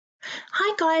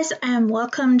Hi guys and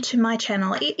welcome to my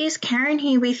channel. It is Karen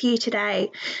here with you today.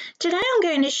 Today I'm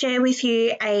going to share with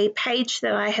you a page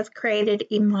that I have created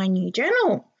in my new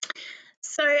journal.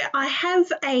 So I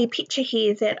have a picture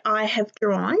here that I have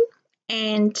drawn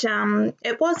and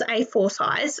it was A4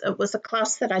 size. It was a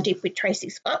class that I did with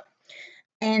Tracy Scott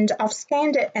and I've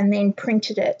scanned it and then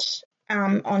printed it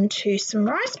onto some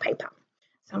rice paper.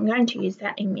 So I'm going to use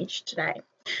that image today.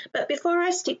 But before I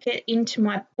stick it into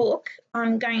my book,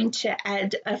 I'm going to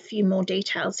add a few more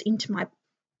details into my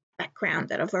background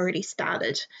that I've already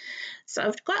started. So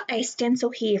I've got a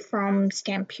stencil here from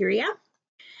Stamperia,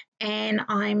 and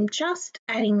I'm just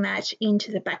adding that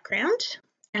into the background.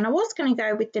 And I was going to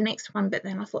go with the next one, but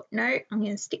then I thought, no, I'm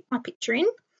going to stick my picture in.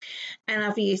 And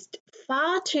I've used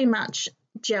far too much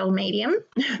gel medium.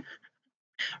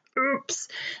 Oops.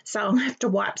 So I'll have to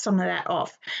wipe some of that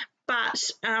off. But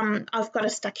I've got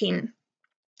it stuck in.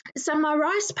 So my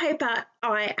rice paper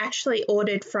I actually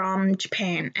ordered from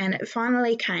Japan and it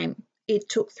finally came. It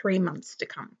took 3 months to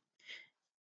come.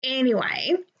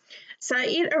 Anyway, so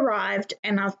it arrived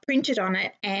and I've printed on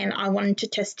it and I wanted to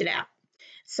test it out.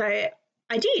 So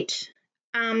I did.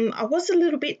 I was a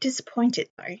little bit disappointed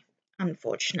though,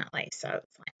 unfortunately. So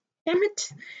it's like, damn it.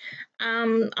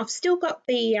 I've still got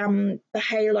the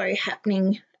halo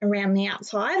happening around the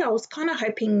outside. I was kind of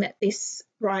hoping that this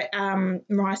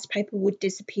rice paper would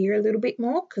disappear a little bit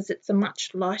more because it's a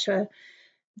much lighter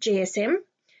GSM.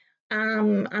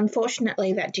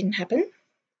 Unfortunately, that didn't happen,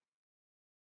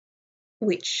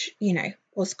 which,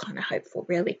 was kind of hopeful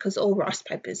really because all rice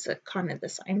papers are kind of the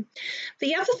same.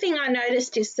 The other thing I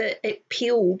noticed is that it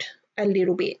peeled a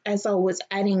little bit as I was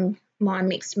adding my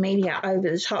mixed media over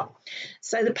the top.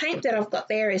 So the paint that I've got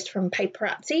there is from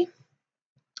Paparazzi.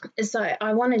 So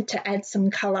I wanted to add some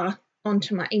colour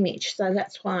onto my image, so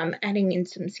that's why I'm adding in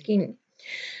some skin.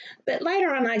 But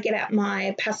later on I get out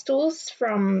my pastels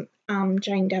from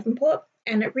Jane Davenport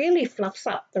and it really fluffs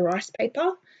up the rice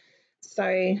paper. So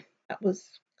that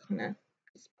was kind of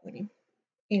disappointing.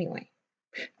 Anyway,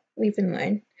 live and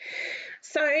learn.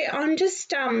 So I'm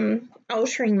just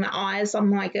altering the eyes on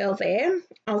my girl there.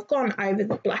 I've gone over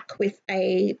the black with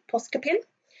a Posca pen.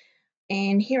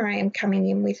 And here I am coming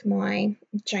in with my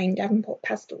Jane Davenport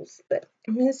pastels. But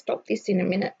I'm going to stop this in a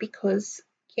minute because,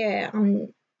 yeah,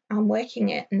 I'm working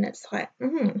it and it's like,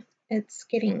 it's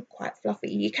getting quite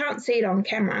fluffy. You can't see it on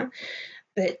camera,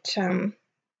 but,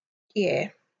 yeah,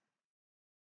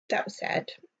 that was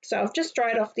sad. So I've just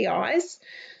dried off the eyes,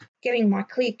 getting my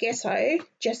clear gesso,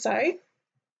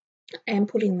 and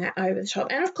putting that over the top.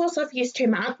 And of course I've used too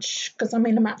much because I'm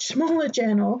in a much smaller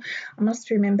journal. I must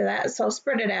remember that. So I'll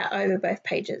spread it out over both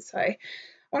pages. So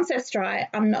once that's dry,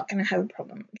 I'm not going to have a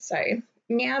problem. So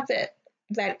now that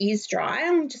that is dry,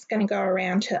 I'm just going to go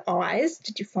around to eyes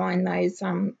to define those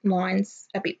lines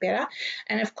a bit better.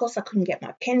 And of course I couldn't get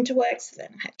my pen to work, so then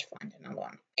I had to find another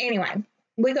one. Anyway,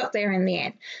 we got there in the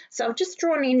end. So I've just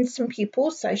drawn in some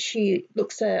pupils so she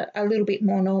looks a little bit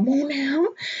more normal now.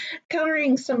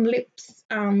 Colouring some lips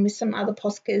with some other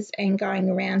Poscas and going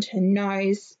around her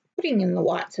nose, putting in the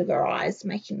whites of her eyes,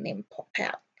 making them pop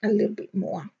out a little bit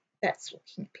more. That's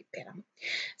looking a bit better.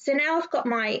 So now I've got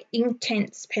my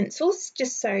Inktense pencils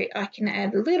just so I can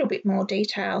add a little bit more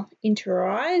detail into her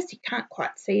eyes. You can't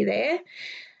quite see there.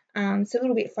 It's a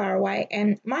little bit far away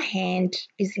and my hand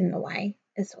is in the way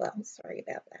as well. Sorry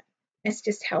about that. It's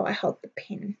just how I hold the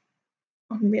pen.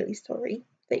 I'm really sorry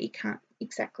that you can't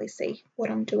exactly see what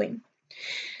I'm doing.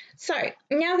 So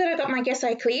now that I've got my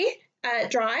gesso clear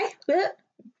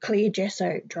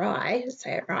gesso dry,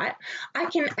 say it right, I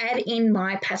can add in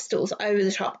my pastels over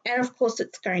the top. And of course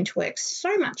it's going to work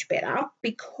so much better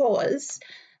because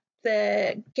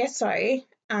the gesso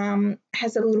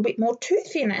has a little bit more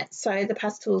tooth in it. So the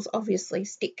pastels obviously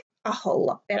stick a whole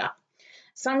lot better.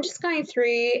 So I'm just going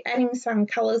through adding some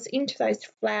colours into those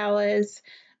flowers,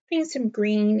 putting some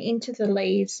green into the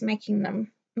leaves, making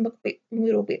them look a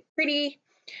little bit pretty.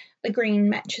 The green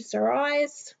matches her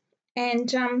eyes.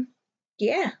 And,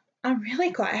 yeah, I'm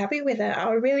really quite happy with it.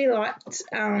 I really liked,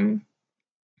 adding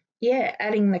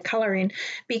the colour in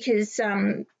because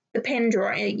the pen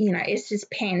drawing, it's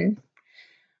just a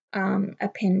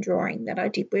pen drawing that I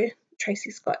did with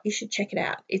Tracy Scott. You should check it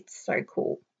out. It's so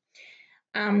cool.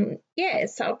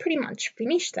 So I'll pretty much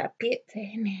finish that bit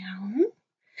there now.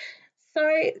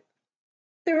 So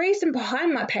the reason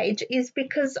behind my page is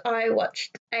because I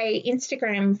watched a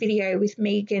Instagram video with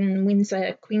Megan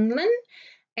Windsor Quinlan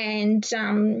and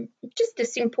just a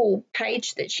simple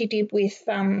page that she did with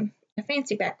a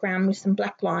fancy background with some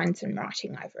black lines and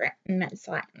writing over it. And it's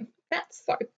like, that's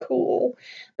so cool.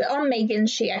 But on Megan,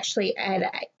 she actually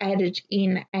added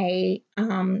in a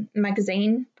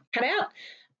magazine cut out,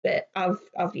 but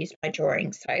I've used my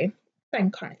drawing, so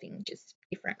same kind of thing, just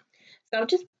different. So I've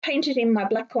just painted in my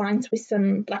black lines with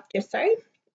some black gesso,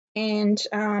 and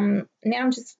now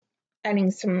I'm just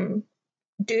adding some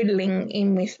doodling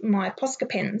in with my Posca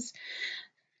pens.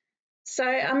 So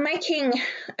I'm making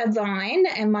a vine,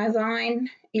 and my vine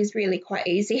is really quite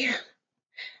easy,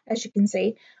 as you can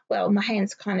see. Well, my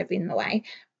hand's kind of in the way,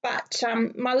 but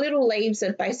my little leaves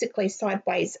are basically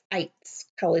sideways eighths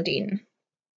coloured in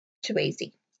to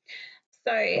easy.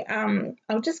 So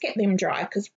I'll just get them dry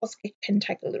because Posca can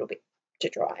take a little bit to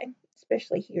dry,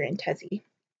 especially here in Tassie.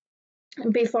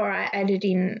 And before I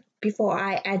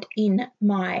add in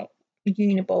my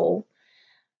Uniball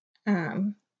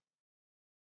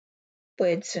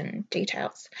words and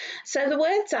details. So the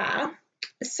words are: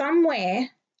 somewhere,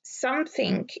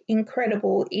 something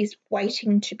incredible is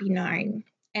waiting to be known.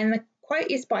 And the quote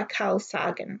is by Carl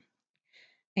Sagan.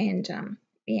 And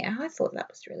yeah, I thought that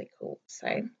was really cool. So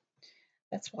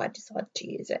that's why I decided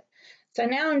to use it. So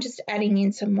now I'm just adding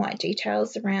in some white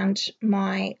details around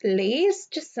my leaves,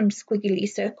 just some squiggly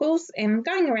circles, and I'm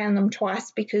going around them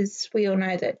twice because we all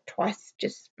know that twice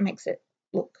just makes it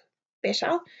look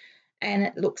better, and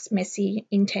it looks messy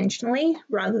intentionally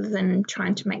rather than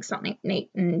trying to make something neat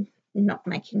and not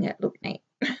making it look neat.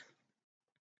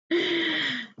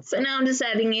 So now I'm just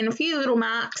adding in a few little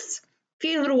marks, a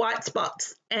few little white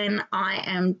spots, and I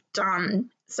am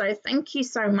done. So thank you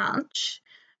so much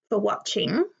for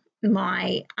watching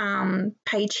my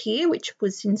page here, which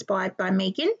was inspired by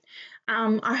Megan.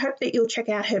 I hope that you'll check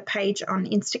out her page on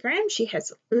Instagram. She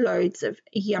has loads of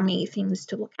yummy things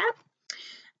to look at.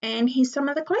 And here's some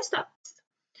of the close-ups.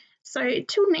 So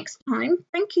till next time,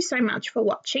 thank you so much for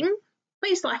watching.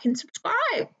 Please like and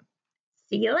subscribe.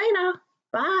 See you later.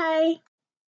 Bye.